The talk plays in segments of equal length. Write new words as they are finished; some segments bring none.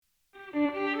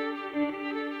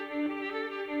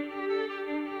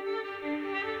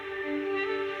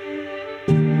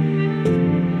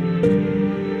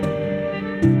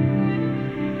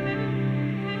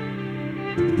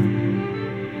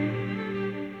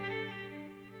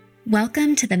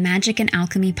Welcome to the Magic and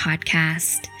Alchemy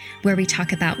podcast, where we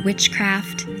talk about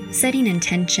witchcraft, setting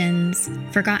intentions,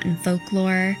 forgotten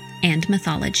folklore, and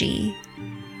mythology.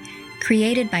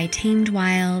 Created by Tamed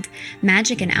Wild,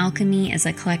 Magic and Alchemy is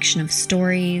a collection of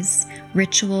stories,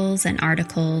 rituals, and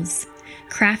articles,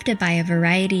 crafted by a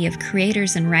variety of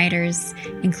creators and writers,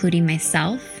 including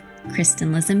myself,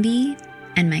 Kristen Lisenby,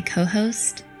 and my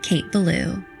co-host, Kate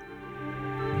Ballou.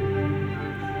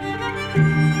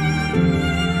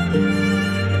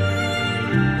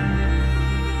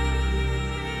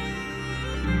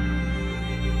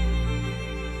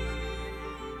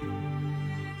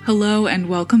 Hello and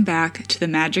welcome back to the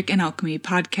Magic and Alchemy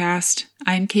podcast.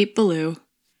 I'm Kate Ballou.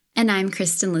 And I'm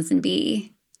Kristen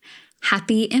Lisenby.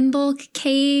 Happy Imbolc,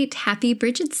 Kate. Happy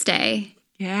Bridget's Day.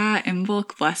 Yeah,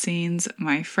 Imbolc blessings,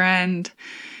 my friend.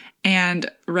 And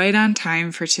right on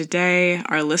time for today,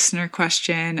 our listener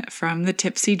question from the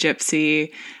Tipsy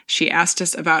Gypsy. She asked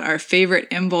us about our favorite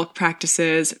Imbolc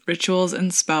practices, rituals,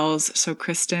 and spells. So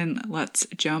Kristen, let's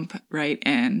jump right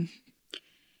in.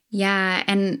 Yeah,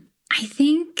 and I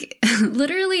think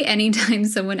literally anytime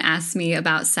someone asks me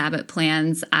about Sabbath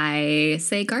plans, I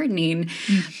say gardening.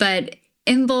 But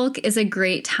Imbolc is a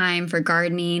great time for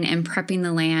gardening and prepping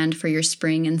the land for your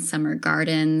spring and summer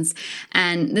gardens.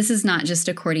 And this is not just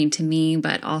according to me,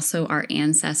 but also our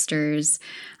ancestors.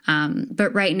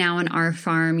 But right now on our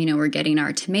farm, we're getting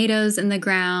our tomatoes in the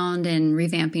ground and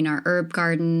revamping our herb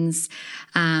gardens.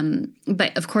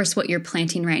 But of course, what you're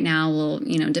planting right now will,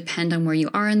 depend on where you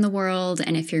are in the world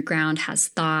and if your ground has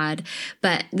thawed.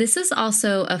 But this is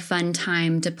also a fun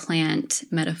time to plant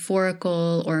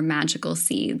metaphorical or magical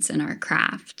seeds in our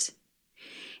craft.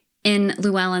 In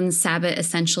Llewellyn's Sabbath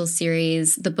Essentials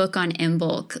series, the book on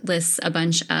Imbolc lists a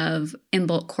bunch of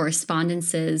Imbolc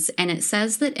correspondences, and it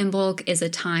says that Imbolc is a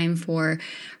time for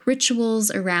rituals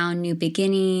around new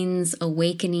beginnings,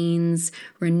 awakenings,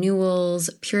 renewals,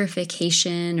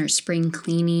 purification, or spring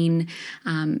cleaning.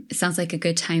 It sounds like a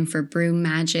good time for broom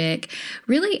magic,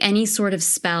 really any sort of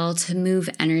spell to move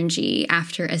energy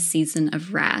after a season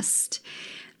of rest.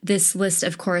 This list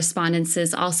of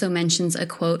correspondences also mentions a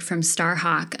quote from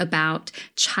Starhawk about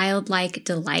childlike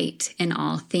delight in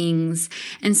all things.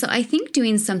 And so I think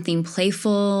doing something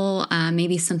playful,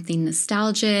 maybe something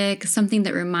nostalgic, something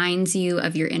that reminds you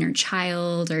of your inner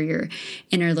child or your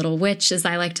inner little witch, as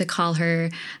I like to call her,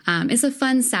 is a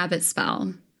fun Sabbath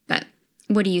spell. But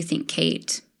what do you think,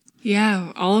 Kate?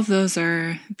 Yeah, all of those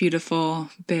are beautiful,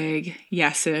 big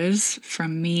yeses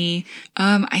from me.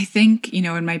 I think,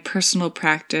 in my personal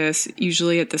practice,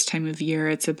 usually at this time of year,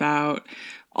 it's about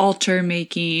altar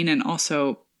making and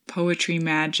also poetry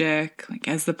magic, like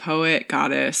as the poet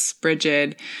goddess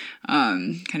Bridget,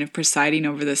 kind of presiding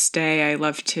over this day. I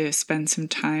love to spend some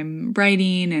time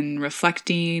writing and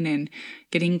reflecting and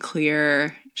getting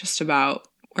clear just about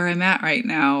where I'm at right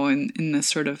now and in this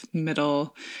sort of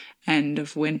middle end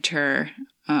of winter.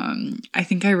 I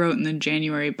think I wrote in the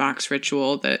January box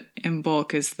ritual that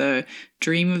Imbolc is the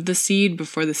dream of the seed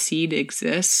before the seed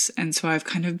exists. And so I've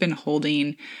kind of been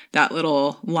holding that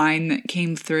little line that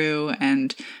came through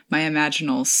and my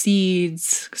imaginal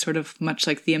seeds, sort of much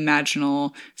like the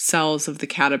imaginal cells of the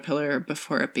caterpillar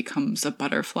before it becomes a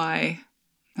butterfly.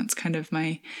 That's kind of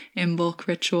my Imbolc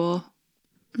ritual.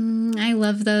 I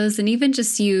love those. And even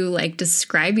just you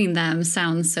describing them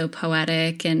sounds so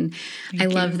poetic. And I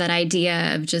love that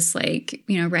idea of just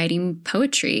writing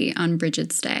poetry on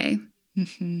Bridget's Day.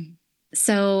 Mm-hmm.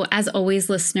 So as always,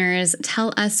 listeners,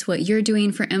 tell us what you're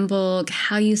doing for Imbolc,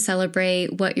 how you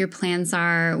celebrate, what your plans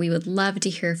are. We would love to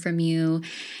hear from you.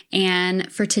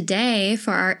 And for today,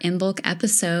 for our Imbolc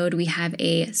episode, we have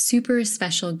a super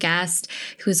special guest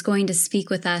who is going to speak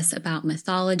with us about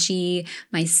mythology,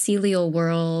 mycelial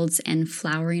worlds, and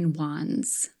flowering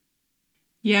wands.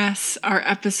 Yes, our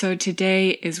episode today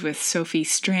is with Sophie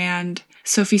Strand.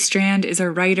 Sophie Strand is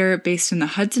a writer based in the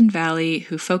Hudson Valley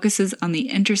who focuses on the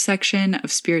intersection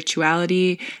of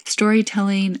spirituality,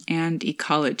 storytelling, and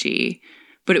ecology.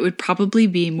 But it would probably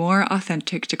be more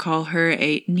authentic to call her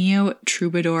a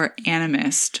neo-troubadour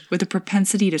animist with a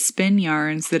propensity to spin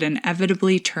yarns that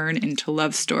inevitably turn into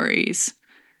love stories.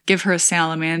 Give her a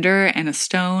salamander and a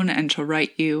stone and she'll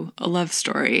write you a love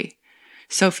story.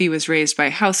 Sophie was raised by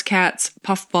house cats,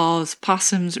 puffballs,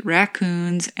 possums,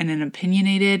 raccoons, and an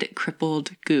opinionated,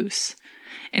 crippled goose.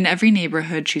 In every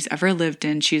neighborhood she's ever lived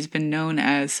in, she's been known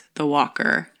as the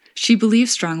Walker. She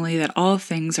believes strongly that all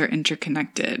things are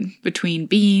interconnected, between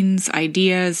beings,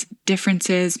 ideas,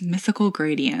 differences, mythical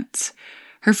gradients.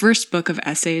 Her first book of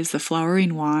essays, The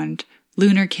Flowering Wand,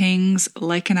 Lunar Kings,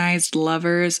 Lycanized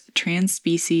Lovers,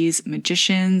 Trans-Species,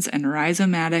 Magicians, and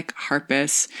Rhizomatic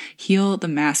Harpists Heal the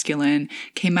Masculine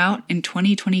came out in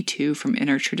 2022 from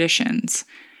Inner Traditions.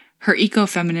 Her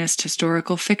ecofeminist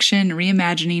historical fiction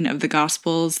reimagining of the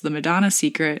Gospels, The Madonna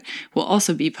Secret, will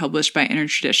also be published by Inner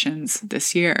Traditions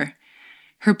this year.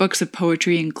 Her books of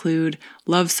poetry include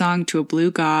Love Song to a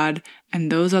Blue God,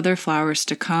 and Those Other Flowers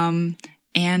to Come,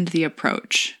 and The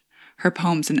Approach. Her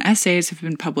poems and essays have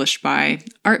been published by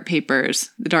Art Papers,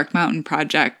 The Dark Mountain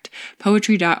Project,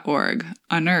 Poetry.org,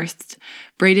 Unearthed,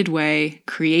 Braided Way,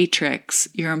 Creatrix,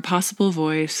 Your Impossible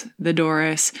Voice, The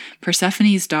Doris,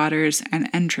 Persephone's Daughters, and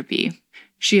Entropy.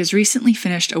 She has recently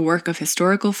finished a work of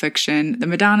historical fiction, The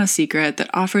Madonna Secret,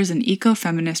 that offers an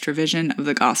ecofeminist revision of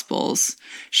the Gospels.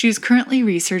 She is currently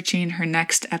researching her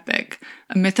next epic,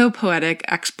 a mythopoetic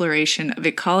exploration of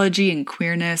ecology and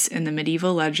queerness in the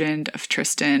medieval legend of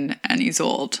Tristan and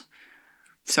Isolde.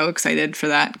 So excited for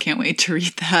that. Can't wait to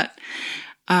read that.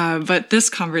 But this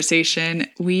conversation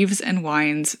weaves and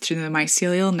winds through the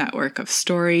mycelial network of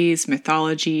stories,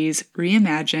 mythologies,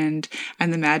 reimagined,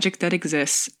 and the magic that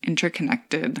exists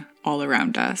interconnected all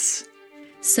around us.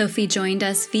 Sophie joined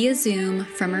us via Zoom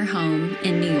from her home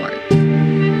in New York.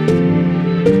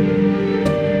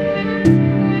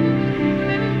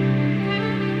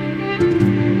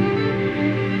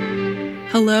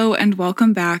 Hello and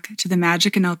welcome back to the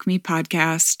Magic and Alchemy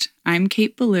podcast. I'm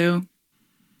Kate Ballou.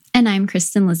 And I'm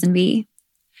Kristen Lisenby.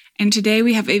 And today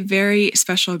we have a very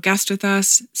special guest with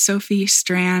us, Sophie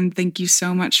Strand. Thank you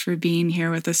so much for being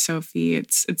here with us, Sophie.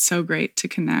 It's so great to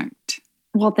connect.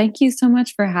 Well, thank you so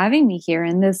much for having me here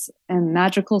in this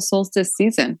magical solstice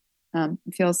season. It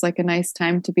feels like a nice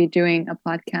time to be doing a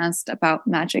podcast about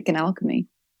magic and alchemy.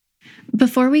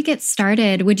 Before we get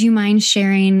started, would you mind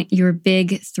sharing your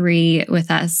big three with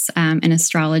us in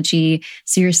astrology?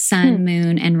 So your sun,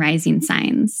 moon, and rising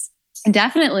signs.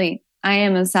 Definitely. I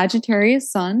am a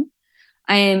Sagittarius sun.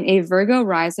 I am a Virgo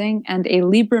rising and a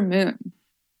Libra moon.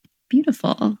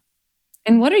 Beautiful.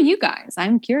 And what are you guys?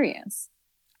 I'm curious.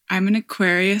 I'm an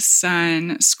Aquarius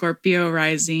sun, Scorpio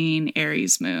rising,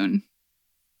 Aries moon.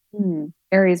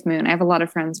 Aries moon. I have a lot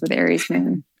of friends with Aries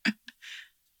moon.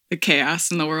 The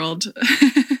chaos in the world.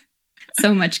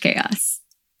 So much chaos.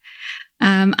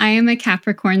 I am a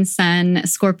Capricorn sun,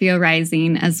 Scorpio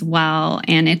rising as well,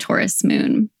 and a Taurus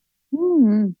moon.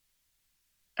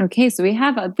 Okay, so we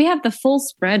have the full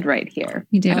spread right here.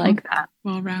 We do. I like that.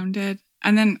 Well-rounded.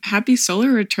 And then happy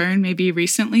solar return, maybe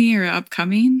recently or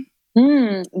upcoming.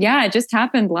 Yeah, it just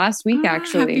happened last week,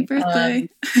 actually. Happy birthday.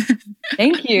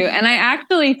 Thank you. And I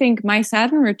actually think my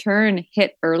Saturn return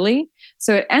hit early.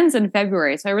 So it ends in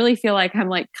February. So I really feel like I'm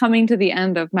like coming to the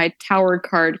end of my tower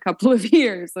card couple of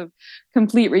years of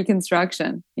complete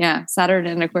reconstruction. Yeah, Saturn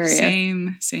in Aquarius.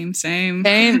 Same.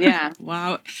 Yeah.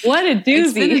 Wow. What a doozy.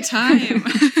 It's been a time.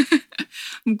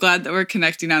 I'm glad that we're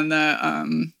connecting on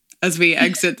the as we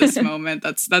exit this moment.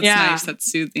 That's nice. That's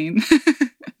soothing.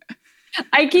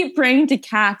 I keep praying to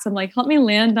cats. I'm like, help me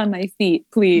land on my feet,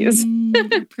 please.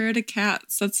 Prayer to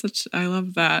cats. I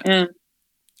love that.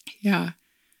 Yeah.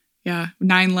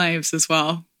 9 lives as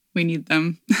well. We need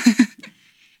them.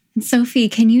 Sophie,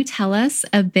 can you tell us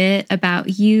a bit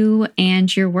about you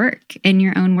and your work in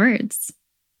your own words?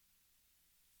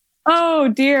 Oh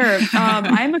dear.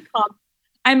 I'm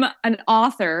an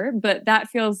author, but that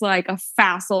feels like a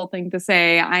facile thing to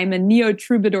say. I'm a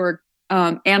neo-troubadour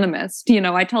animist.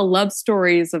 I tell love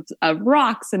stories of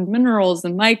rocks and minerals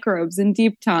and microbes in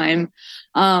deep time.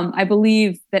 I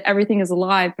believe that everything is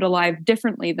alive, but alive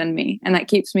differently than me. And that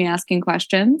keeps me asking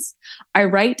questions. I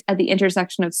write at the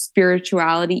intersection of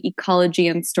spirituality, ecology,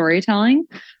 and storytelling.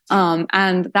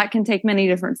 And that can take many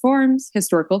different forms: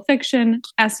 historical fiction,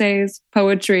 essays,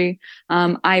 poetry.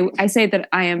 I say that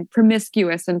I am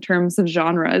promiscuous in terms of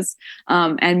genres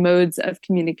and modes of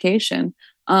communication.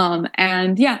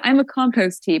 I'm a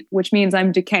compost heap, which means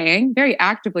I'm decaying very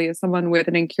actively as someone with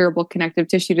an incurable connective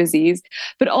tissue disease.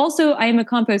 But also I am a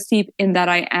compost heap in that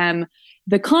I am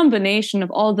the combination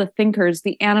of all the thinkers,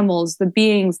 the animals, the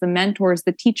beings, the mentors,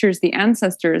 the teachers, the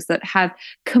ancestors that have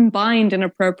combined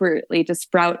inappropriately to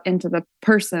sprout into the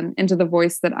person, into the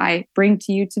voice that I bring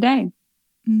to you today.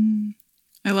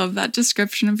 I love that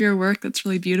description of your work. That's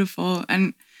really beautiful.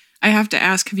 And I have to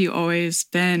ask, have you always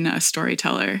been a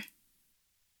storyteller?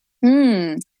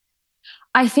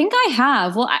 I think I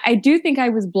have. Well, I do think I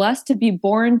was blessed to be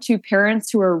born to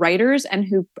parents who are writers and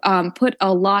who put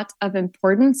a lot of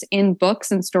importance in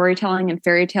books and storytelling and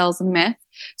fairy tales and myth.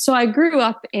 So I grew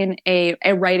up in a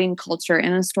writing culture,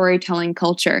 in a storytelling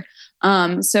culture.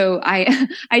 So I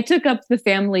I took up the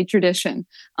family tradition,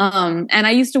 and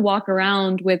I used to walk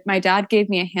around with my dad gave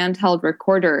me a handheld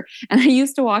recorder, and I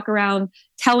used to walk around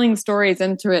telling stories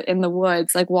into it in the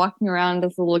woods, like walking around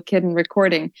as a little kid and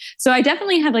recording. So I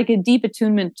definitely had like a deep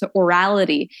attunement to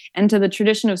orality and to the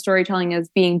tradition of storytelling as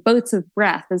being boats of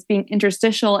breath, as being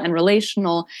interstitial and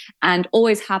relational and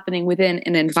always happening within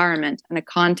an environment and a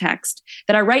context.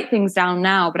 That I write things down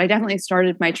now, but I definitely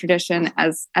started my tradition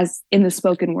as in the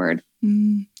spoken word.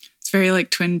 It's very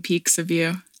like Twin Peaks of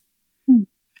you.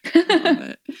 I love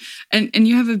it. And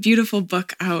you have a beautiful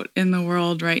book out in the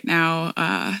world right now,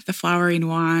 The Flowering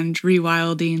Wand,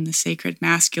 Rewilding the Sacred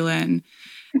Masculine.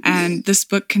 And this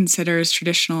book considers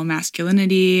traditional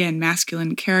masculinity and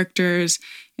masculine characters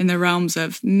in the realms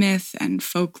of myth and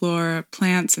folklore,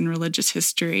 plants and religious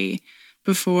history,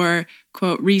 before,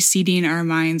 quote, reseeding our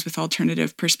minds with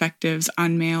alternative perspectives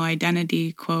on male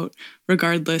identity, quote,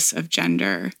 regardless of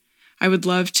gender. I would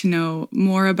love to know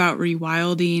more about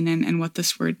rewilding and what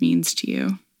this word means to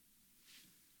you.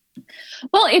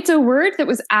 Well, it's a word that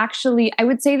was actually, I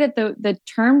would say that the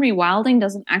term rewilding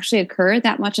doesn't actually occur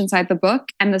that much inside the book.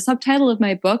 And the subtitle of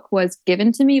my book was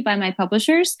given to me by my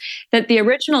publishers, that the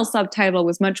original subtitle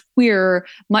was much queerer,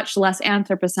 much less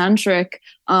anthropocentric.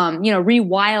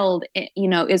 Rewild,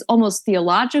 is almost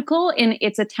theological in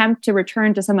its attempt to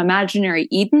return to some imaginary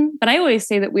Eden. But I always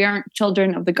say that we aren't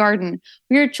children of the garden.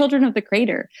 We are children of the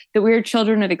crater, that we are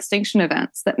children of extinction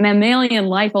events, that mammalian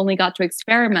life only got to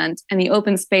experiment and the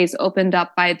open space opened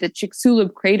up by the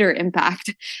Chicxulub crater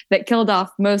impact that killed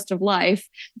off most of life.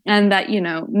 And that,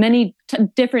 many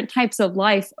different types of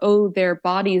life owe their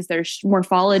bodies, their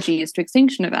morphologies to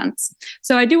extinction events.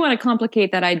 So I do want to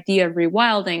complicate that idea of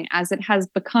rewilding, as it has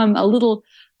become a little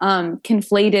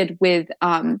conflated with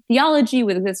theology,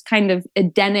 with this kind of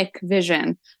Edenic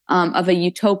vision of a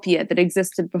utopia that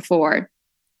existed before.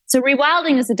 So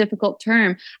rewilding is a difficult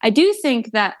term. I do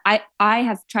think that I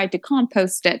have tried to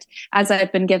compost it as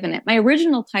I've been given it. My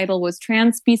original title was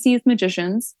Trans-Species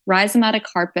Magicians, Rhizomatic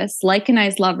Harpists,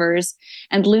 Lichenized Lovers,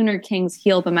 and Lunar Kings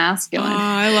Heal the Masculine. Oh,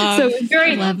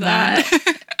 I love that.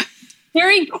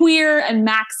 Very queer and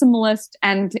maximalist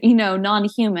and,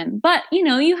 non-human. But,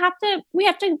 we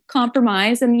have to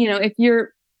compromise. And, if your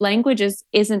language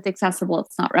isn't accessible,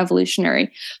 it's not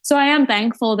revolutionary. So I am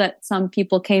thankful that some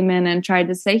people came in and tried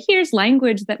to say, here's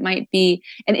language that might be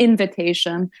an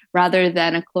invitation rather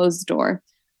than a closed door.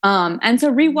 And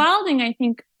so rewilding, I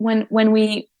think when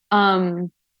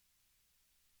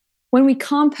we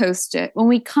compost it, when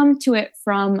we come to it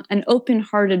from an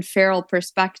open-hearted, feral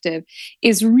perspective,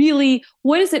 is really,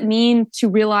 what does it mean to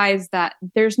realize that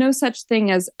there's no such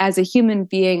thing as a human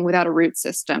being without a root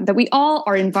system, that we all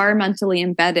are environmentally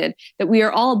embedded, that we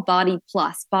are all body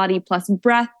plus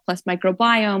breath, plus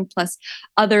microbiome, plus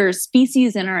other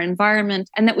species in our environment,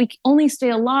 and that we only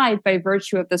stay alive by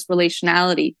virtue of this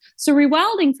relationality. So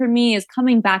rewilding for me is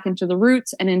coming back into the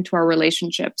roots and into our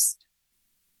relationships.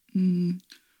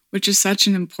 Which is such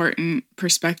an important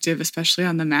perspective, especially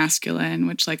on the masculine,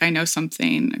 which I know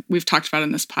something we've talked about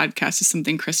in this podcast is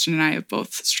something Kristen and I have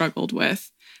both struggled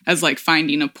with as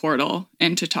finding a portal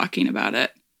into talking about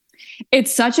it.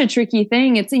 It's such a tricky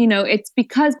thing. It's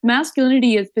because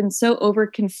masculinity has been so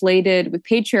over-conflated with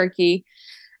patriarchy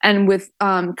and with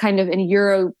kind of an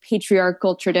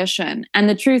Euro-patriarchal tradition. And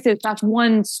the truth is that's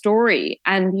one story.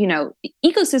 And,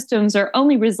 ecosystems are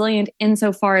only resilient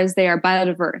insofar as they are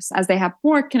biodiverse, as they have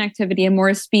more connectivity and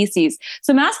more species.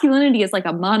 So masculinity is like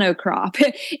a monocrop.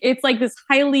 It's like this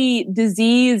highly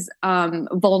disease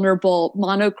vulnerable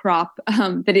monocrop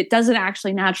that it doesn't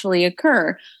actually naturally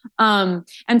occur. And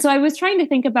so I was trying to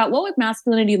think about what would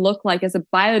masculinity look like as a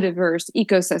biodiverse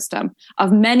ecosystem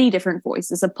of many different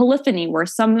voices, a polyphony where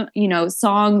some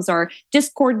songs are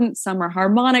discordant, some are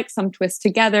harmonic, some twist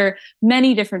together,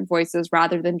 many different voices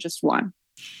rather than just one.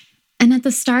 And at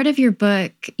the start of your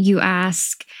book, you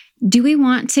ask, do we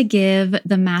want to give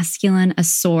the masculine a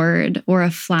sword or a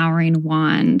flowering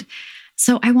wand?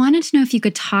 So I wanted to know if you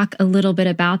could talk a little bit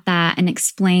about that and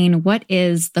explain what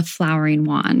is the flowering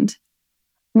wand.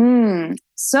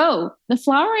 So the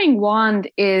flowering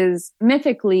wand is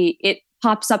mythically, it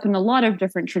pops up in a lot of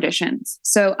different traditions.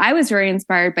 So I was very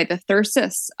inspired by the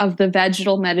thyrsus of the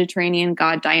vegetal Mediterranean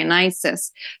god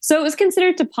Dionysus. So it was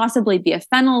considered to possibly be a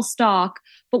fennel stalk,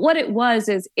 But what it was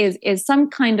is some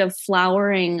kind of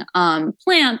flowering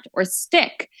plant or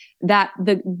stick that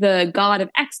the god of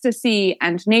ecstasy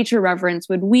and nature reverence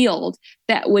would wield,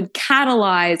 that would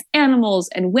catalyze animals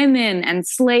and women and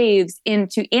slaves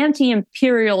into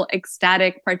anti-imperial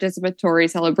ecstatic participatory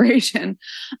celebration.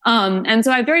 And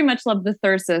so I very much love the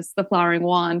thyrsus, the flowering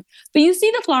wand. But you see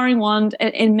the flowering wand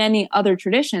in many other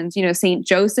traditions. You know, Saint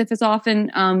Joseph is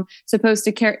often supposed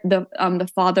to carry, the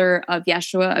father of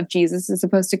Yeshua, of Jesus, is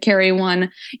supposed to carry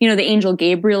one. You know, the angel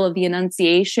Gabriel of the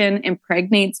Annunciation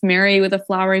impregnates Mary with a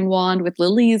flowering wand with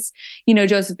lilies. You know,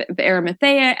 Joseph of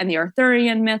Arimathea and the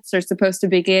Arthurian myths are supposed to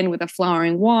begin with a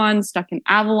flowering wand stuck in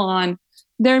Avalon.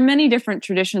 There are many different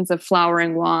traditions of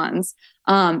flowering wands.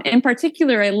 In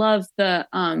particular, I love the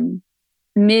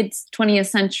mid 20th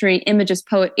century Images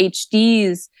poet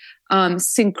H.D.'s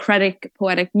syncretic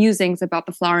poetic musings about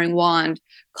the flowering wand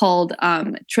called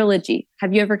Trilogy.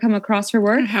 Have you ever come across her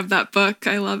work? I have that book.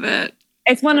 I love it.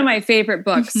 It's one of my favorite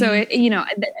books. So,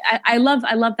 I love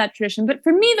that tradition. But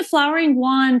for me, the flowering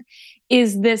wand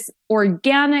is this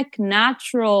organic,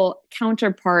 natural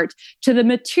counterpart to the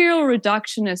material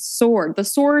reductionist sword, the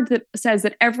sword that says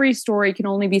that every story can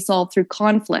only be solved through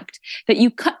conflict, that you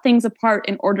cut things apart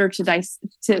in order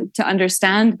to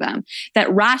understand them, that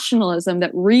rationalism,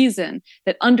 that reason,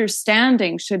 that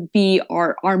understanding should be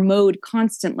our mode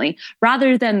constantly,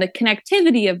 rather than the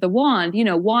connectivity of the wand. You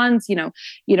know, wands,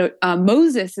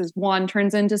 Moses' wand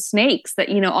turns into snakes, that,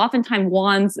 oftentimes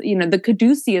wands, the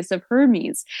caduceus of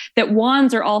Hermes, that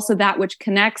wands are also that which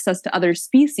connects us to other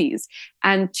species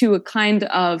and to a kind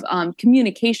of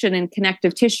communication and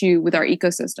connective tissue with our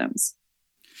ecosystems.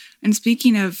 And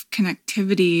speaking of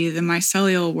connectivity, the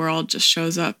mycelial world just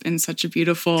shows up in such a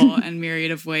beautiful and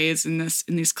myriad of ways in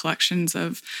these collections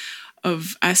of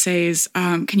essays.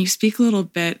 Can you speak a little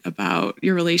bit about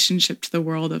your relationship to the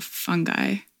world of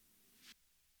fungi?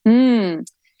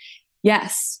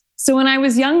 Yes. So when I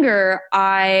was younger,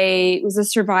 I was a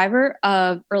survivor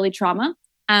of early trauma,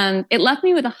 and it left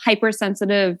me with a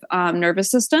hypersensitive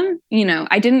nervous system. You know,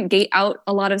 I didn't gate out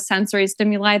a lot of sensory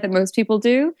stimuli that most people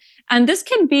do. And this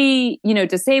can be,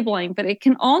 disabling, but it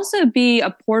can also be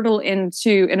a portal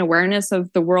into an awareness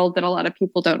of the world that a lot of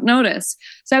people don't notice.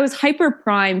 So I was hyper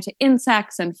primed to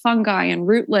insects and fungi and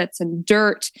rootlets and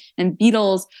dirt and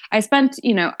beetles. I spent,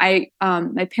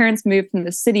 my parents moved from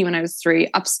the city when I was 3,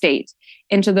 upstate,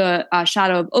 into the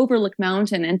shadow of Overlook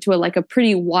Mountain, into a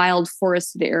pretty wild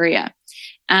forested area.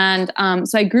 And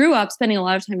so I grew up spending a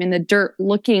lot of time in the dirt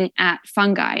looking at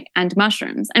fungi and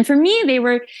mushrooms. And for me,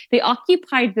 they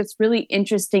occupied this really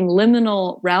interesting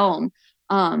liminal realm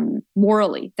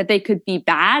morally, that they could be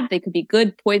bad, they could be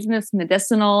good, poisonous,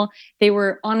 medicinal. They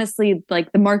were honestly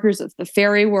like the markers of the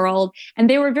fairy world. And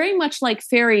they were very much like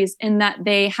fairies in that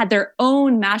they had their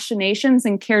own machinations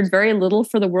and cared very little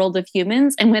for the world of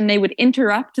humans. And when they would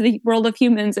interrupt the world of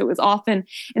humans, it was often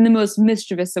in the most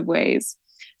mischievous of ways.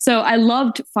 So I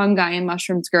loved fungi and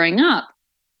mushrooms growing up.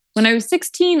 When I was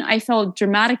 16, I fell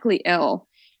dramatically ill,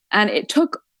 and it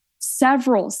took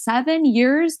 7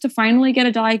 years to finally get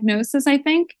a diagnosis, I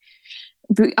think.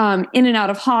 In and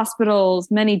out of hospitals,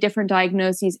 many different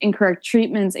diagnoses, incorrect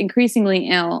treatments, increasingly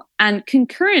ill. And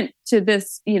concurrent to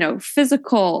this,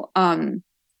 physical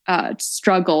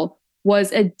struggle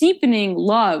was a deepening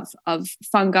love of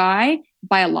fungi,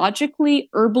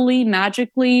 biologically, herbally,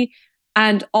 magically,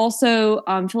 and also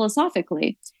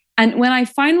philosophically. And when I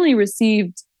finally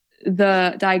received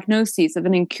the diagnosis of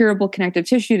an incurable connective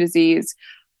tissue disease,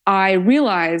 I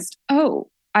realized,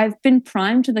 I've been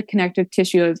primed to the connective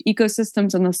tissue of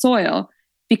ecosystems and the soil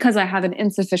because I have an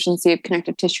insufficiency of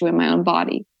connective tissue in my own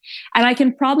body. And I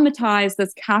can problematize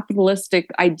this capitalistic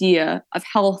idea of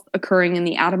health occurring in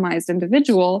the atomized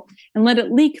individual and let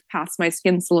it leak past my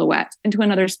skin silhouette into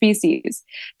another species.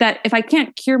 That if I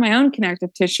can't cure my own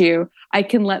connective tissue, I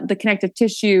can let the connective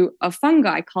tissue of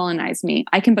fungi colonize me.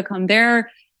 I can become their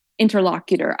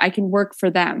interlocutor. I can work for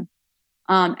them.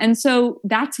 And so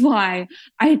that's why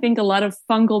I think a lot of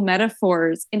fungal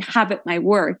metaphors inhabit my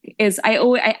work. I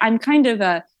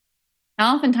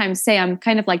oftentimes say I'm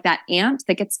kind of like that ant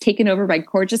that gets taken over by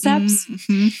cordyceps.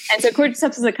 Mm-hmm. And so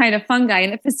cordyceps is a kind of fungi,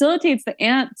 and it facilitates the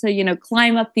ant to,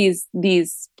 climb up these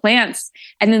plants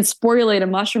and then sporulate a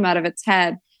mushroom out of its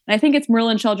head. And I think it's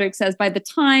Merlin Sheldrake says, by the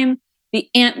time the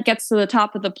ant gets to the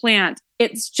top of the plant,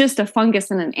 it's just a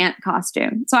fungus in an ant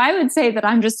costume. So I would say that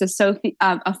I'm just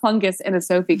a fungus in a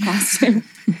Sophie costume.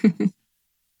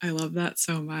 I love that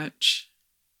so much.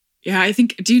 Yeah,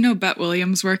 do you know Bette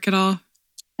Williams' work at all?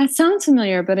 That sounds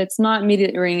familiar, but it's not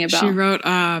immediately ringing a bell. She wrote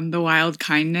The Wild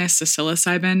Kindness, a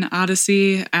psilocybin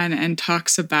odyssey, and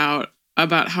talks about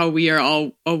about how we are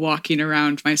all walking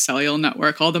around mycelial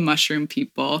network, all the mushroom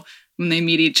people, when they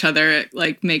meet each other, it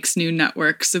like makes new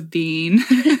networks of being.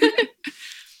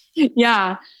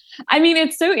 Yeah. I mean,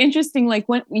 it's so interesting. Like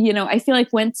when, I feel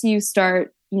like once you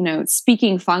start,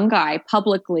 speaking fungi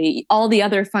publicly, all the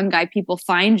other fungi people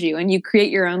find you and you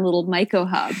create your own little myco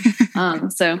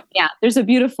hub. So yeah, there's a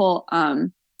beautiful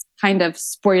kind of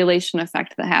sporulation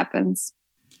effect that happens.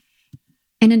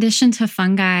 In addition to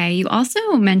fungi, you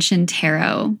also mentioned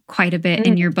tarot quite a bit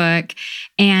in your book,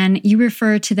 and you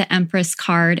refer to the Empress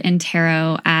card in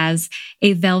tarot as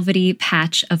a velvety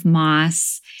patch of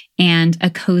moss and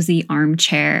a cozy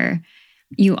armchair.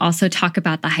 You also talk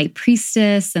about the High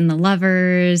Priestess and the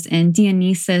Lovers and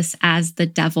Dionysus as the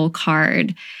Devil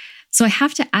card. So I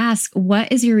have to ask,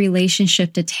 what is your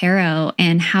relationship to tarot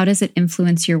and how does it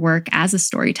influence your work as a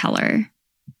storyteller?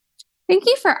 Thank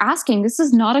you for asking. This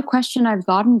is not a question I've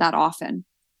gotten that often.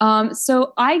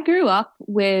 So I grew up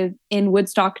in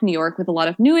Woodstock, New York, with a lot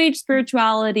of New Age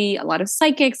spirituality, a lot of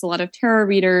psychics, a lot of tarot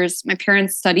readers. My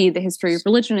parents studied the history of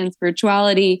religion and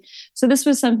spirituality. So this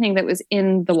was something that was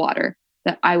in the water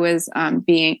that I was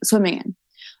swimming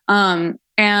in.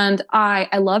 And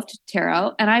I loved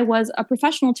tarot, and I was a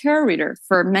professional tarot reader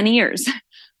for many years.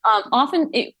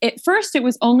 Often, at first, it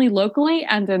was only locally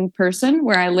and in person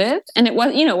where I lived, and it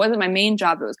wasn't my main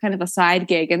job. It was kind of a side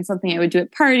gig and something I would do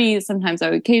at parties. Sometimes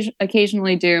I would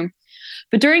occasionally do.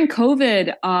 But during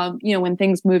COVID, when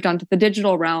things moved onto the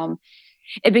digital realm,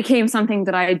 it became something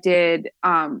that I did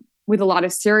with a lot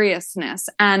of seriousness.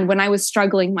 And when I was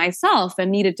struggling myself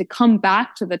and needed to come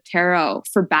back to the tarot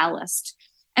for ballast,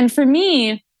 and for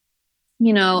me,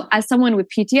 as someone with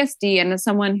PTSD and as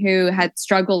someone who had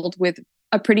struggled with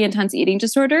a pretty intense eating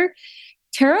disorder,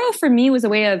 tarot for me was a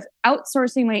way of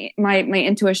outsourcing my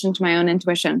intuition to my own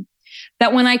intuition.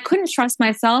 That when I couldn't trust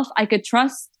myself, I could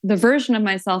trust the version of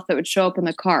myself that would show up in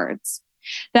the cards.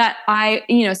 That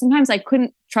sometimes I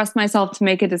couldn't trust myself to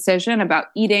make a decision about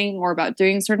eating or about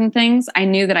doing certain things. I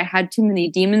knew that I had too many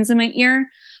demons in my ear.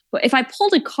 But if I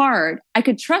pulled a card, I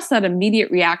could trust that immediate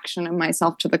reaction of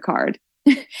myself to the card.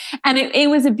 And it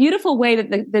was a beautiful way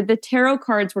that the tarot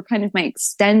cards were kind of my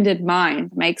extended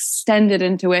mind, my extended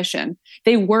intuition.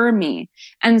 They were me.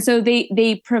 And so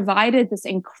they provided this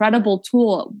incredible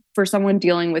tool for someone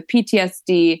dealing with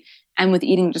PTSD and with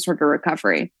eating disorder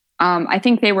recovery. I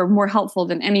think they were more helpful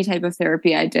than any type of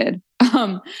therapy I did,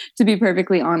 to be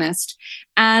perfectly honest.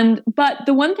 But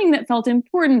the one thing that felt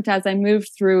important as I moved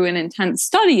through an intense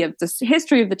study of the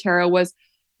history of the tarot was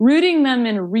rooting them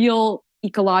in real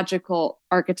ecological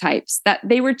archetypes, that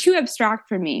they were too abstract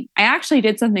for me. I actually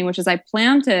did something, which is I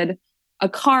planted a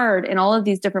card in all of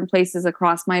these different places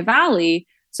across my valley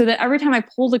so that every time I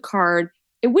pulled a card,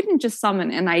 it wouldn't just summon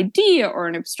an idea or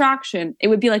an abstraction. It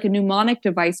would be like a mnemonic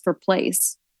device for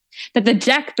place. That the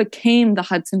deck became the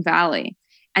Hudson Valley,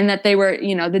 and that they were,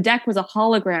 the deck was a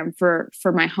hologram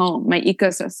for my home, my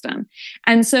ecosystem.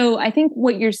 And so I think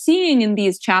what you're seeing in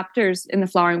these chapters in The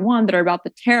Flowering Wand that are about the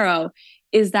tarot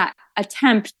is that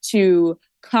attempt to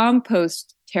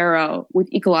compost tarot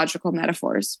with ecological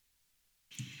metaphors.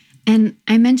 And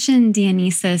I mentioned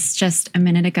Dionysus just a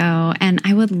minute ago, and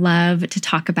I would love to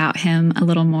talk about him a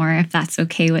little more if that's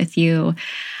okay with you.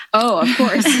 Oh, of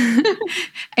course.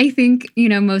 I think,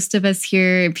 most of us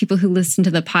here, people who listen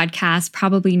to the podcast,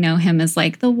 probably know him as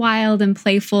like the wild and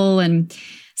playful and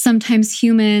sometimes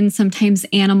human, sometimes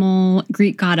animal,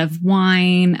 Greek god of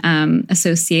wine,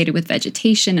 associated with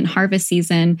vegetation and harvest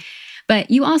season. But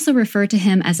you also refer to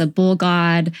him as a bull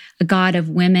god, a god of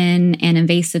women and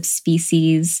invasive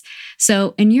species.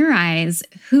 So in your eyes,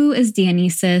 who is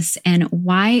Dionysus and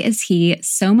why is he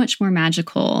so much more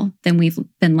magical than we've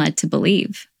been led to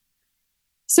believe?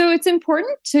 So it's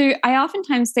important I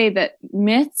oftentimes say that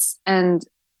myths and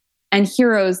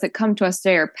heroes that come to us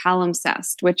today are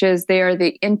palimpsest, which is they are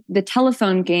the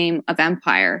telephone game of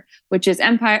empire, which is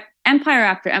empire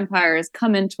after empire has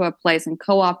come into a place and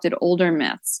co-opted older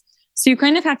myths. So you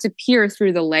kind of have to peer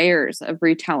through the layers of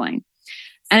retelling.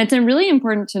 And it's really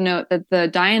important to note that the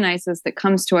Dionysus that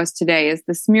comes to us today is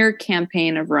the smear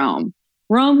campaign of Rome.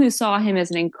 Rome, who saw him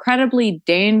as an incredibly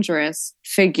dangerous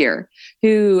figure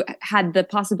who had the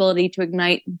possibility to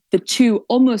ignite the two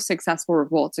almost successful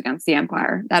revolts against the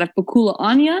empire, that of Pacula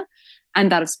Ania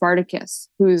and that of Spartacus,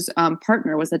 whose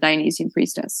partner was a Dionysian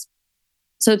priestess.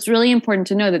 So it's really important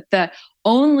to know that the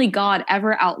only god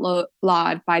ever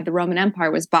outlawed by the Roman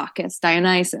Empire was Bacchus,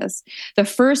 Dionysus. The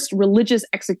first religious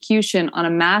execution on a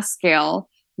mass scale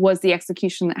was the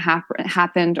execution that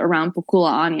happened around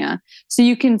Pacula Ania. So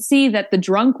you can see that the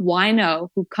drunk wino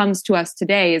who comes to us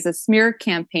today is a smear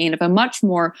campaign of a much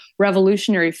more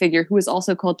revolutionary figure who is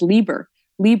also called Liber.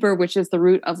 Liber, which is the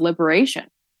root of liberation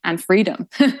and freedom.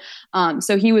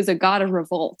 So he was a god of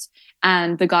revolt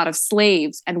and the god of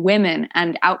slaves and women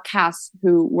and outcasts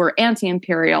who were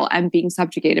anti-imperial and being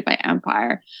subjugated by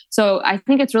empire. So I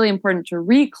think it's really important to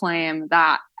reclaim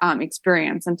that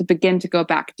experience and to begin to go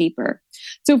back deeper.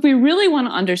 So if we really want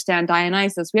to understand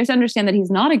Dionysus, we have to understand that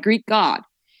he's not a Greek god.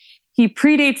 He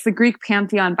predates the Greek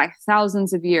pantheon by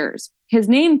thousands of years. His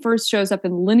name first shows up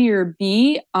in Linear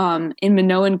B in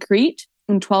Minoan Crete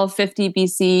in 1250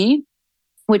 BCE,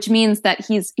 which means that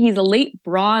he's a late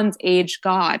Bronze Age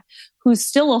god who's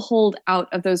still a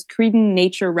holdout of those Cretan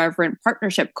nature-reverent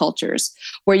partnership cultures,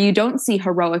 where you don't see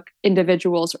heroic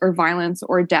individuals or violence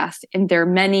or death in their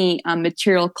many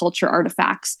material culture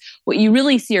artifacts. What you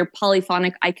really see are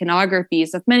polyphonic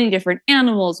iconographies of many different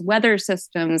animals, weather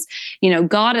systems,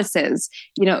 goddesses.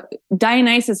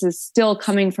 Dionysus is still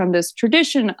coming from this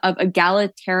tradition of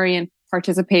egalitarian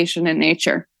participation in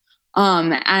nature.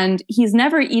 And he's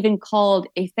never even called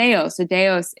a theos, a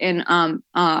deus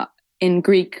in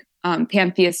Greek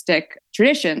pantheistic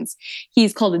traditions.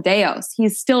 He's called a deus.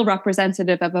 He's still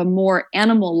representative of a more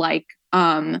animal-like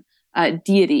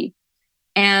deity.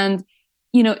 And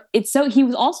he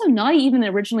was also not even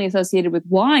originally associated with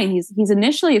wine. He's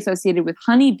initially associated with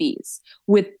honeybees,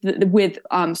 with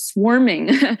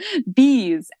swarming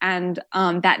bees, and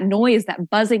that noise, that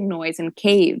buzzing noise in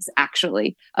caves,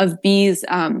 actually, of bees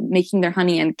making their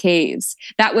honey in caves.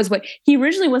 That was what he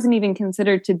originally wasn't even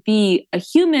considered to be a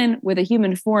human with a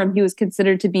human form. He was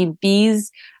considered to be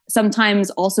bees.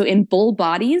 Sometimes also in bull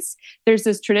bodies. There's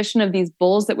this tradition of these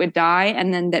bulls that would die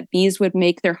and then that bees would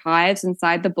make their hives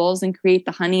inside the bulls and create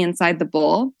the honey inside the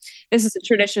bull. This is a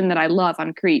tradition that I love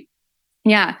on Crete.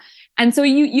 Yeah. And so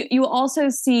you also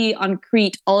see on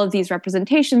Crete all of these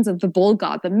representations of the bull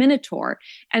god, the Minotaur.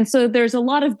 And so there's a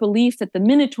lot of belief that the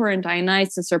Minotaur and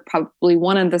Dionysus are probably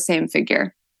one and the same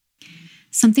figure.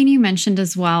 Something you mentioned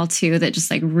as well, too, that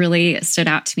just really stood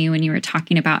out to me when you were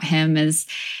talking about him is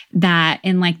that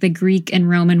in the Greek and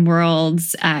Roman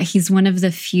worlds, he's one of the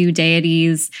few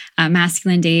deities,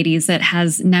 masculine deities, that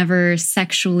has never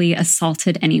sexually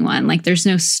assaulted anyone. There's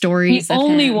no stories of him.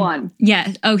 The only one.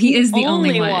 Yeah. Oh, he is the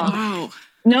only one. Wow.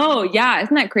 No, yeah.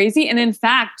 Isn't that crazy? And in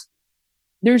fact,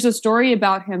 there's a story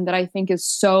about him that I think is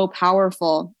so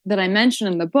powerful that I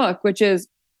mentioned in the book, which is,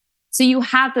 so you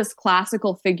have this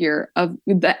classical figure of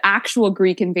the actual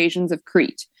Greek invasions of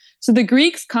Crete. So the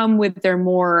Greeks come with their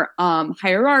more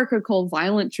hierarchical,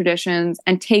 violent traditions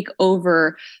and take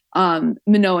over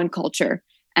Minoan culture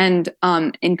and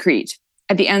in Crete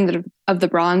at the end of the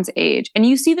Bronze Age. And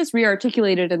you see this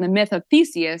rearticulated in the myth of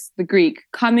Theseus, the Greek,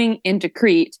 coming into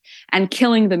Crete and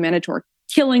killing the Minotaur,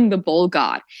 killing the bull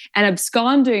god, and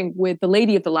absconding with the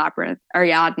Lady of the Labyrinth,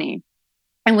 Ariadne.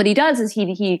 And what he does is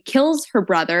he kills her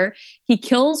brother, he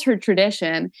kills her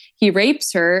tradition, he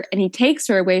rapes her, and he takes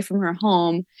her away from her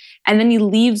home, and then he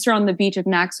leaves her on the beach of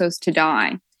Naxos to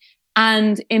die.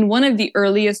 And in one of the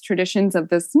earliest traditions of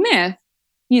this myth,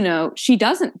 she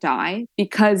doesn't die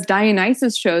because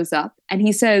Dionysus shows up and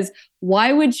he says,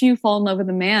 "Why would you fall in love with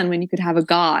a man when you could have a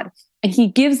god?" And he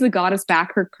gives the goddess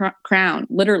back her crown,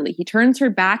 literally. He turns her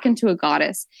back into a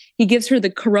goddess. He gives her the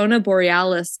corona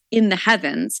borealis in the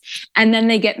heavens, and then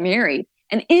they get married.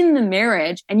 And in the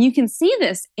marriage, and you can see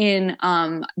this in,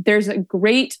 there's a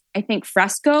great, I think,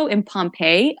 fresco in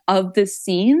Pompeii of this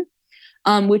scene,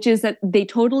 which is that they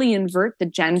totally invert the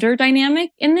gender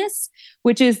dynamic in this,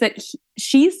 which is that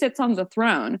she sits on the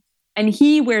throne and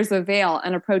he wears a veil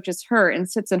and approaches her and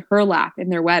sits in her lap in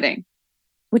their wedding,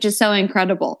 which is so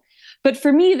incredible. But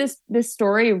for me, this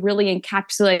story really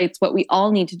encapsulates what we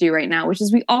all need to do right now, which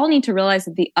is we all need to realize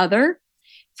that the other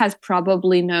has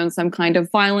probably known some kind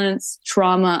of violence,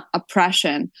 trauma,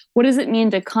 oppression. What does it mean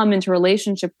to come into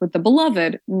relationship with the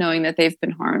beloved knowing that they've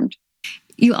been harmed?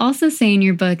 You also say in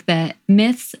your book that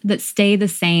myths that stay the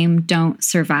same don't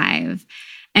survive.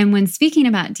 And when speaking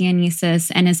about Dionysus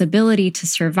and his ability to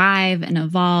survive and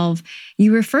evolve,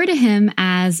 you refer to him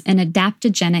as an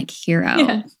adaptogenic hero.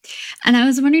 Yeah. And I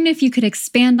was wondering if you could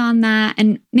expand on that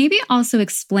and maybe also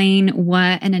explain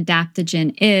what an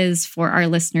adaptogen is for our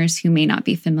listeners who may not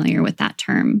be familiar with that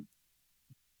term.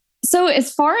 So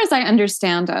as far as I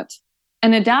understand it,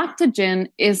 an adaptogen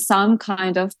is some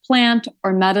kind of plant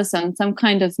or medicine, some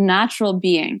kind of natural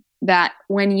being that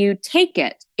when you take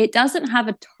it, it doesn't have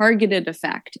a targeted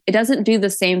effect. It doesn't do the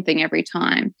same thing every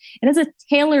time. It has a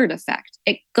tailored effect.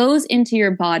 It goes into your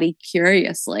body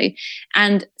curiously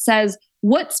and says,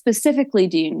 what specifically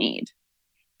do you need?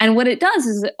 And what it does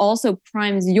is it also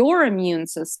primes your immune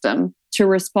system to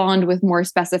respond with more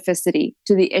specificity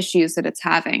to the issues that it's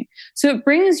having. So it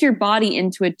brings your body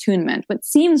into attunement. What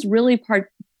seems really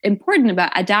important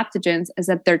about adaptogens is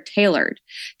that they're tailored.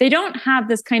 They don't have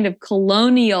this kind of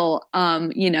colonial,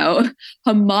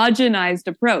 homogenized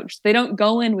approach. They don't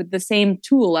go in with the same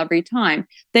tool every time.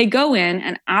 They go in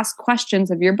and ask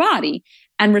questions of your body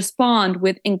and respond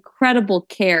with incredible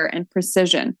care and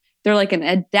precision. They're like an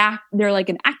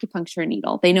acupuncture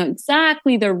needle. They know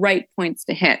exactly the right points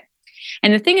to hit.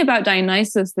 And the thing about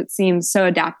Dionysus that seems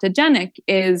so adaptogenic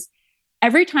is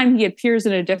every time he appears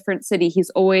in a different city,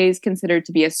 he's always considered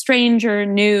to be a stranger,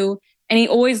 new, and he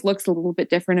always looks a little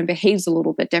bit different and behaves a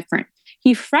little bit different.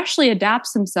 He freshly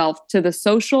adapts himself to the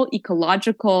social,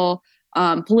 ecological,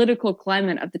 political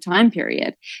climate of the time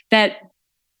period, that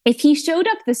if he showed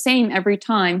up the same every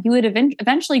time, he would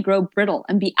eventually grow brittle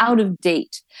and be out of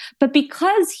date. But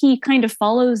because he kind of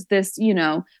follows this,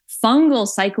 fungal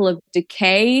cycle of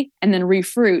decay and then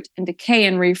refruit and decay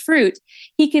and refruit,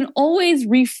 he can always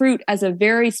refruit as a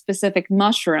very specific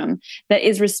mushroom that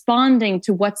is responding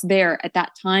to what's there at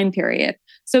that time period.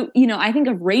 So, I think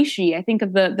of reishi, I think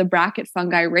of the bracket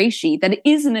fungi reishi, that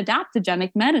is an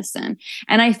adaptogenic medicine.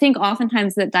 And I think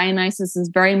oftentimes that Dionysus is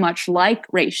very much like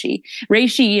reishi.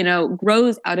 Reishi,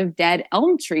 grows out of dead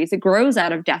elm trees. It grows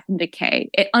out of death and decay.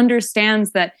 It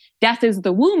understands that death is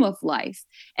the womb of life.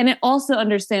 And it also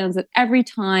understands that every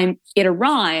time it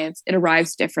arrives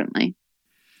differently.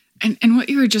 And what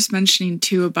you were just mentioning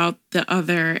too about the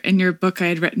other, in your book, I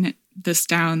had written this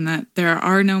down, that there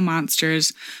are no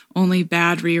monsters, only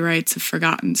bad rewrites of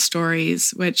forgotten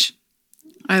stories, which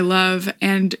I love.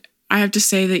 And I have to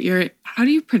say that how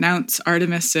do you pronounce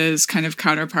Artemis's kind of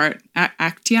counterpart?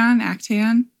 Actaeon?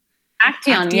 Actaeon.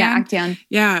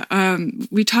 Yeah.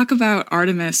 We talk about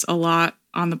Artemis a lot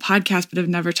on the podcast, but have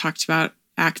never talked about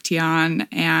Actaeon.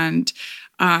 And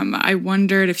I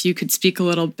wondered if you could speak a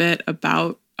little bit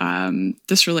about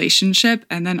this relationship,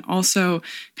 and then also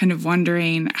kind of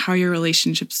wondering how your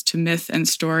relationships to myth and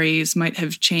stories might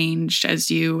have changed as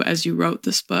you wrote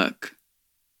this book.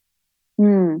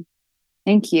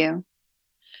 Thank you.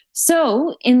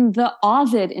 So in the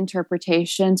Ovid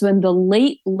interpretations, when the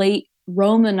late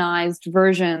Romanized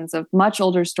versions of much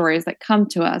older stories that come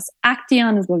to us,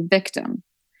 Actaeon is the victim.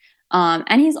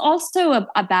 And he's also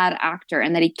a bad actor,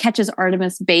 in that he catches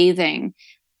Artemis bathing,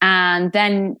 and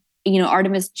then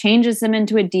Artemis changes him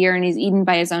into a deer and he's eaten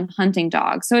by his own hunting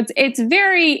dog. So it's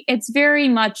very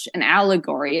much an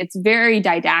allegory. It's very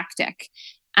didactic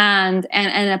and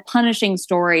a punishing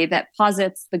story that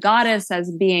posits the goddess as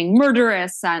being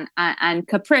murderous and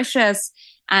capricious,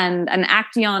 and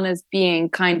Actaeon as being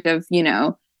kind of,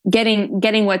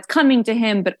 getting what's coming to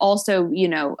him, but also,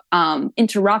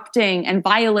 interrupting and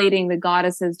violating the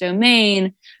goddess's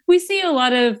domain. We see a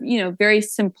lot of, very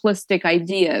simplistic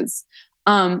ideas.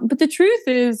 But the truth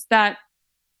is that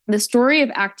the story of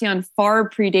Actaeon far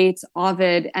predates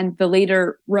Ovid and the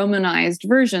later Romanized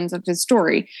versions of his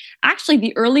story. Actually,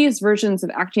 the earliest versions of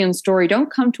Actaeon's story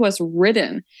don't come to us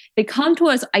written. They come to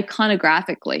us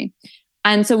iconographically.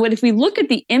 And so if we look at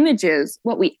the images,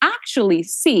 what we actually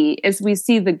see is we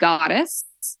see the goddess,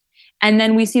 and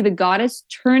then we see the goddess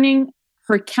turning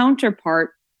her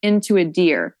counterpart into a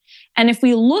deer. And if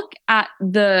we look at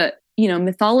the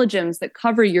mythologies that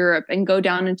cover Europe and go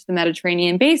down into the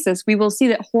Mediterranean basis, we will see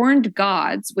that horned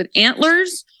gods with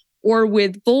antlers or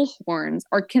with bull horns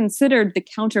are considered the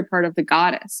counterpart of the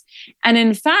goddess. And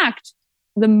in fact,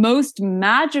 the most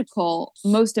magical,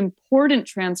 most important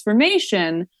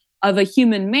transformation of a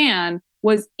human man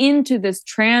was into this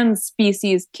trans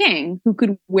species king who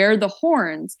could wear the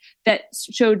horns, that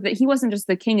showed that he wasn't just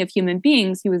the king of human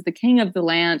beings, he was the king of the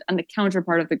land and the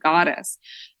counterpart of the goddess.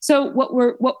 So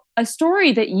what a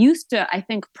story that used to, I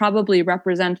think, probably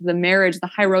represent the marriage, the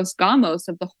hieros gamos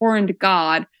of the horned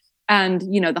god and,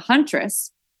 the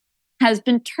huntress, has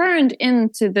been turned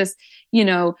into this,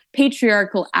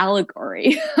 patriarchal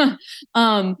allegory,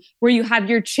 where you have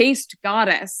your chaste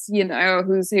goddess,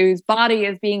 whose body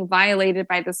is being violated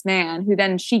by this man, who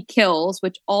then she kills,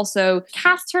 which also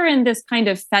casts her in this kind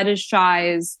of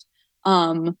fetishized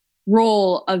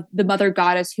role of the mother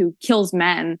goddess who kills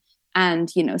men and,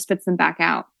 spits them back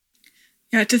out.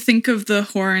 Yeah, to think of the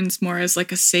horns more as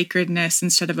like a sacredness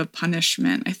instead of a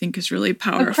punishment, I think is really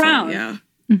powerful. A crown. Yeah.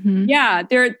 Mm-hmm. Yeah,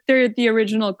 they're the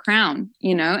original crown,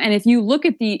 And if you look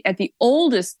at the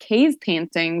oldest cave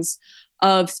paintings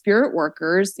of spirit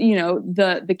workers,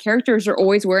 the characters are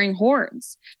always wearing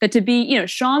horns. That to be,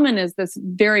 shaman is this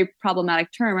very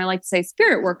problematic term. I like to say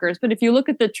spirit workers, but if you look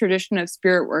at the tradition of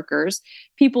spirit workers,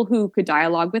 people who could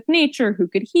dialogue with nature, who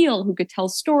could heal, who could tell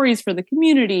stories for the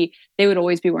community, they would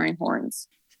always be wearing horns.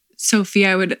 Sophie,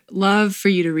 I would love for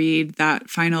you to read that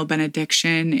final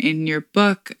benediction in your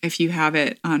book, if you have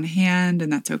it on hand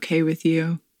and that's okay with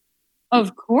you.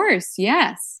 Of course,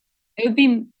 yes. It would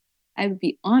be, I would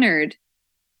be honored.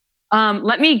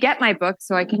 Let me get my book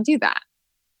so I can do that.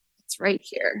 It's right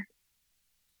here.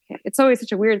 Okay. It's always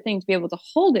such a weird thing to be able to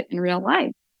hold it in real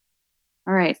life.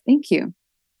 All right, thank you.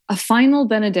 A final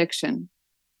benediction.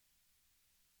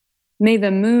 May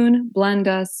the moon blend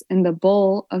us in the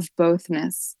bowl of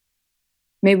bothness.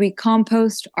 May we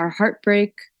compost our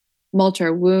heartbreak, mulch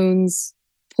our wounds,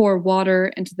 pour water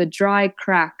into the dry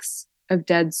cracks of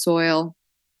dead soil.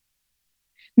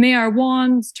 May our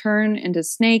wands turn into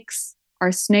snakes,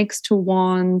 our snakes to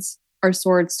wands, our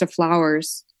swords to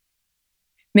flowers.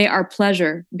 May our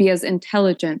pleasure be as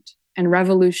intelligent and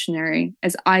revolutionary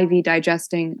as ivy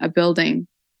digesting a building.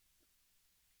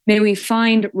 May we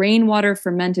find rainwater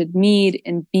fermented mead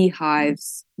in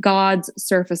beehives, gods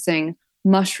surfacing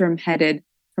mushroom-headed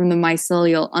from the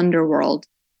mycelial underworld.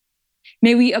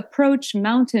 May we approach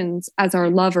mountains as our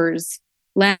lovers,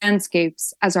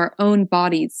 landscapes as our own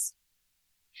bodies.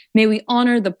 May we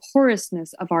honor the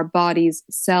porousness of our bodies,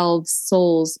 selves,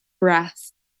 souls,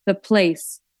 breath, the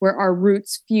place where our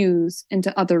roots fuse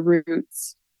into other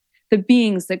roots, the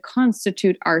beings that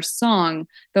constitute our song,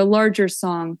 the larger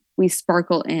song we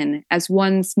sparkle in as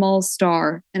one small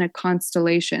star in a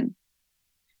constellation.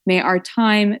 May our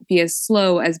time be as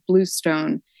slow as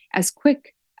bluestone, as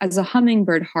quick as a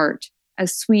hummingbird heart,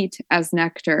 as sweet as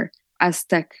nectar, as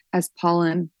thick as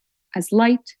pollen, as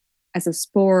light as a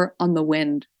spore on the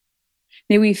wind.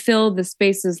 May we fill the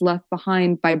spaces left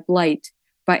behind by blight,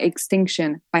 by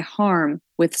extinction, by harm,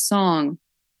 with song.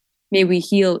 May we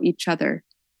heal each other.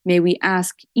 May we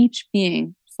ask each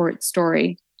being for its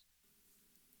story.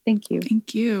 Thank you.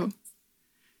 Thank you.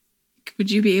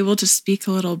 Would you be able to speak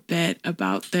a little bit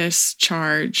about this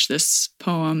charge, this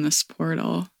poem, this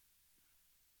portal?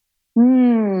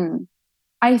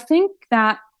 I think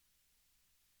that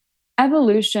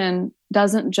evolution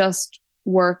doesn't just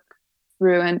work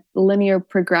through a linear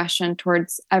progression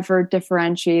towards ever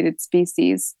differentiated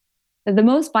species. The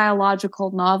most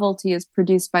biological novelty is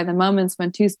produced by the moments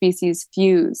when two species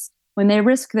fuse, when they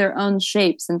risk their own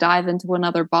shapes and dive into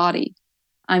another body.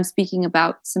 I'm speaking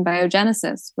about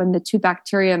symbiogenesis, when the two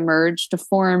bacteria merge to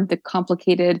form the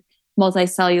complicated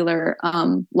multicellular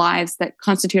lives that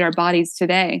constitute our bodies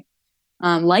today.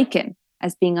 Lichen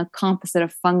as being a composite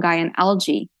of fungi and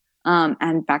algae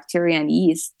and bacteria and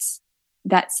yeasts.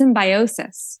 That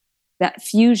symbiosis, that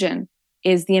fusion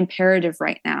is the imperative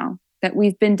right now, that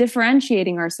we've been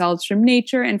differentiating ourselves from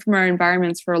nature and from our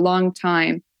environments for a long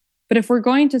time. But if we're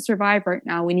going to survive right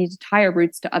now, we need to tie our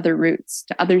roots, to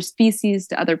other species,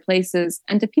 to other places,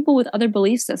 and to people with other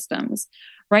belief systems.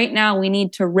 Right now, we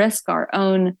need to risk our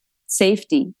own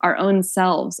safety, our own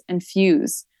selves, and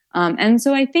fuse. And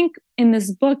so I think in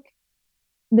this book,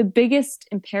 the biggest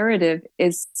imperative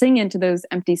is sing into those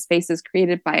empty spaces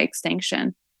created by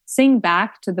extinction. Sing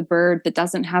back to the bird that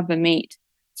doesn't have a mate.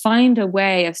 Find a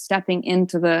way of stepping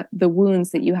into the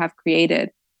wounds that you have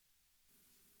created.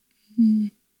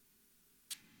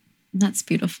 That's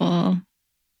beautiful.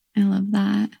 I love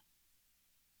that.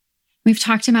 We've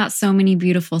talked about so many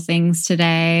beautiful things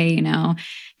today,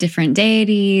 different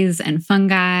deities and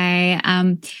fungi.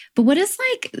 But what is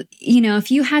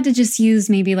if you had to just use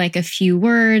maybe like a few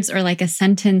words or like a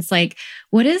sentence, like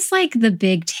what is like the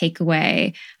big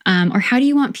takeaway? Or how do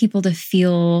you want people to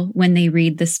feel when they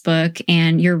read this book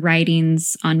and your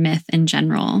writings on myth in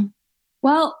general?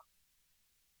 Well,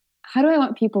 how do I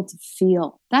want people to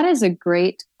feel? That is a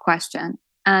great question.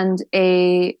 And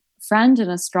a friend, an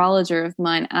astrologer of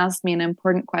mine, asked me an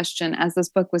important question as this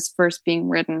book was first being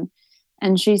written.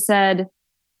 And she said,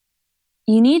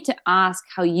 you need to ask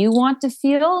how you want to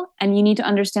feel, and you need to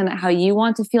understand that how you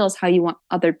want to feel is how you want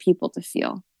other people to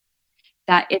feel.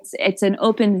 That it's an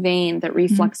open vein that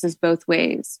refluxes both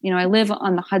ways. I live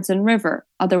on the Hudson River,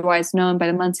 otherwise known by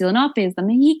the Munsee Lenape as the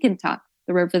Mehicantuck,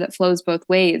 the river that flows both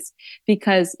ways,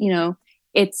 because,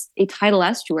 it's a tidal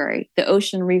estuary. The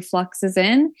ocean refluxes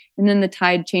in, and then the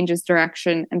tide changes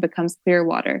direction and becomes clear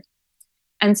water.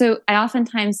 And so I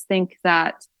oftentimes think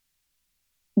that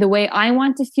the way I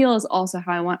want to feel is also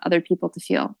how I want other people to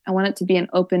feel. I want it to be an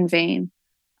open vein,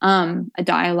 a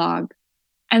dialogue.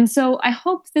 And so I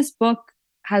hope this book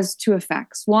has two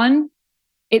effects. One,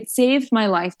 it saved my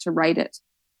life to write it.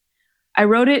 I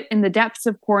wrote it in the depths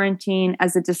of quarantine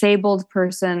as a disabled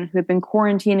person who had been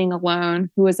quarantining alone,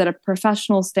 who was at a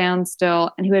professional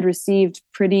standstill, and who had received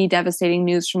pretty devastating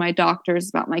news from my doctors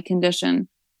about my condition.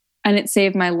 And it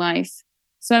saved my life.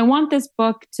 So I want this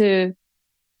book to,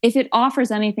 if it offers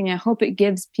anything, I hope it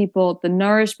gives people the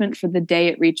nourishment for the day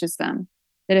it reaches them.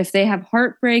 That if they have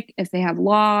heartbreak, if they have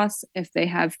loss, if they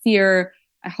have fear,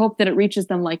 I hope that it reaches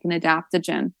them like an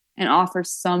adaptogen and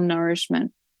offers some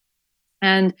nourishment.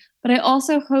 But I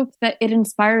also hope that it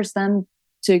inspires them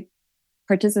to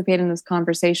participate in this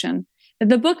conversation.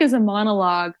 The book is a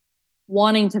monologue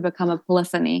wanting to become a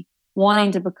polyphony,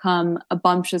 wanting to become a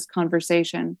bumptious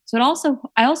conversation. So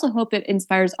I also hope it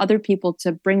inspires other people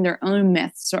to bring their own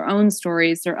myths, their own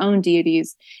stories, their own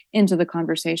deities into the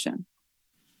conversation.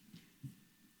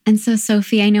 And so,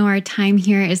 Sophie, I know our time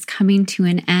here is coming to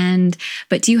an end,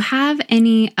 but do you have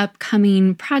any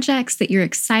upcoming projects that you're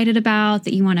excited about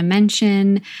that you want to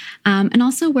mention? And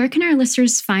also, where can our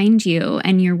listeners find you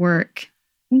and your work?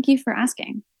 Thank you for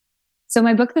asking. So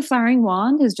my book, The Flowering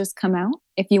Wand, has just come out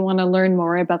if you want to learn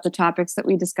more about the topics that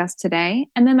we discussed today.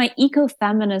 And then my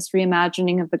eco-feminist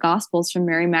reimagining of the Gospels from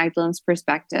Mary Magdalene's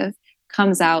perspective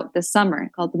comes out this summer,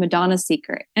 called The Madonna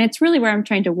Secret. And it's really where I'm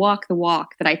trying to walk the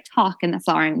walk that I talk in The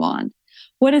Flowering Wand.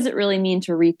 What does it really mean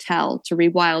to retell, to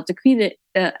rewild, to create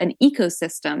an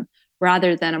ecosystem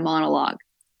rather than a monologue?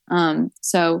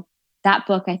 So that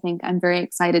book, I think I'm very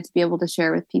excited to be able to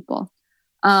share with people.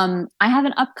 I have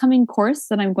an upcoming course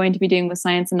that I'm going to be doing with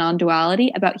Science and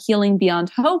Non-Duality about healing beyond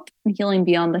hope and healing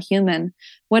beyond the human.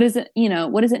 What does it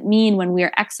mean when we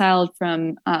are exiled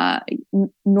from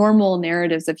normal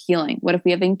narratives of healing? What if we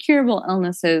have incurable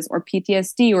illnesses or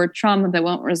PTSD or trauma that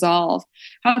won't resolve?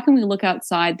 How can we look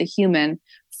outside the human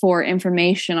for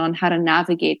information on how to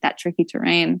navigate that tricky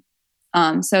terrain?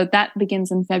 So that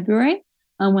begins in February,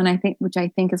 which I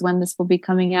think is when this will be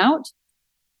coming out.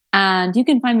 And you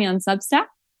can find me on Substack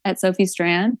at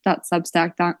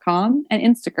sophiestrand.substack.com and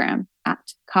Instagram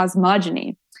at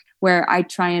Cosmogony, where I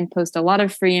try and post a lot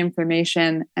of free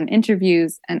information and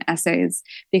interviews and essays,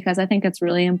 because I think it's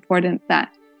really important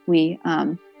that we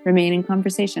remain in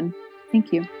conversation.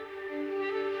 Thank you.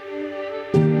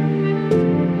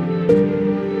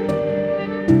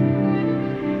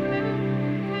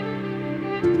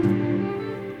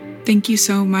 Thank you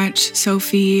so much,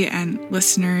 Sophie and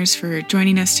listeners, for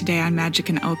joining us today on Magic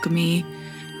and Alchemy,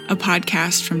 a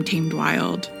podcast from Tamed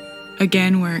Wild.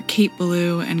 Again, we're Kate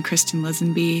Ballou and Kristen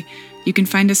Lisenby. You can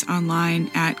find us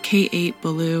online at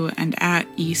K8Ballou and at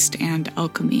East and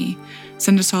Alchemy.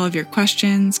 Send us all of your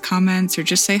questions, comments, or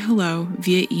just say hello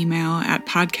via email at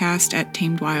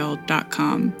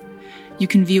podcast@tamedwild.com. You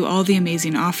can view all the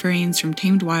amazing offerings from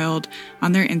Tamed Wild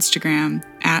on their Instagram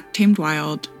at Tamed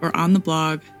Wild or on the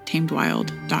blog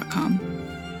tamedwild.com.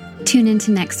 Tune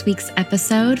into next week's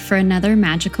episode for another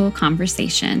magical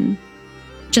conversation.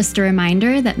 Just a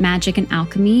reminder that magic and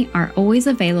alchemy are always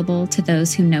available to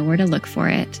those who know where to look for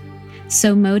it.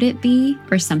 So mote it be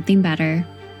or something better.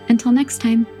 Until next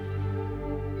time.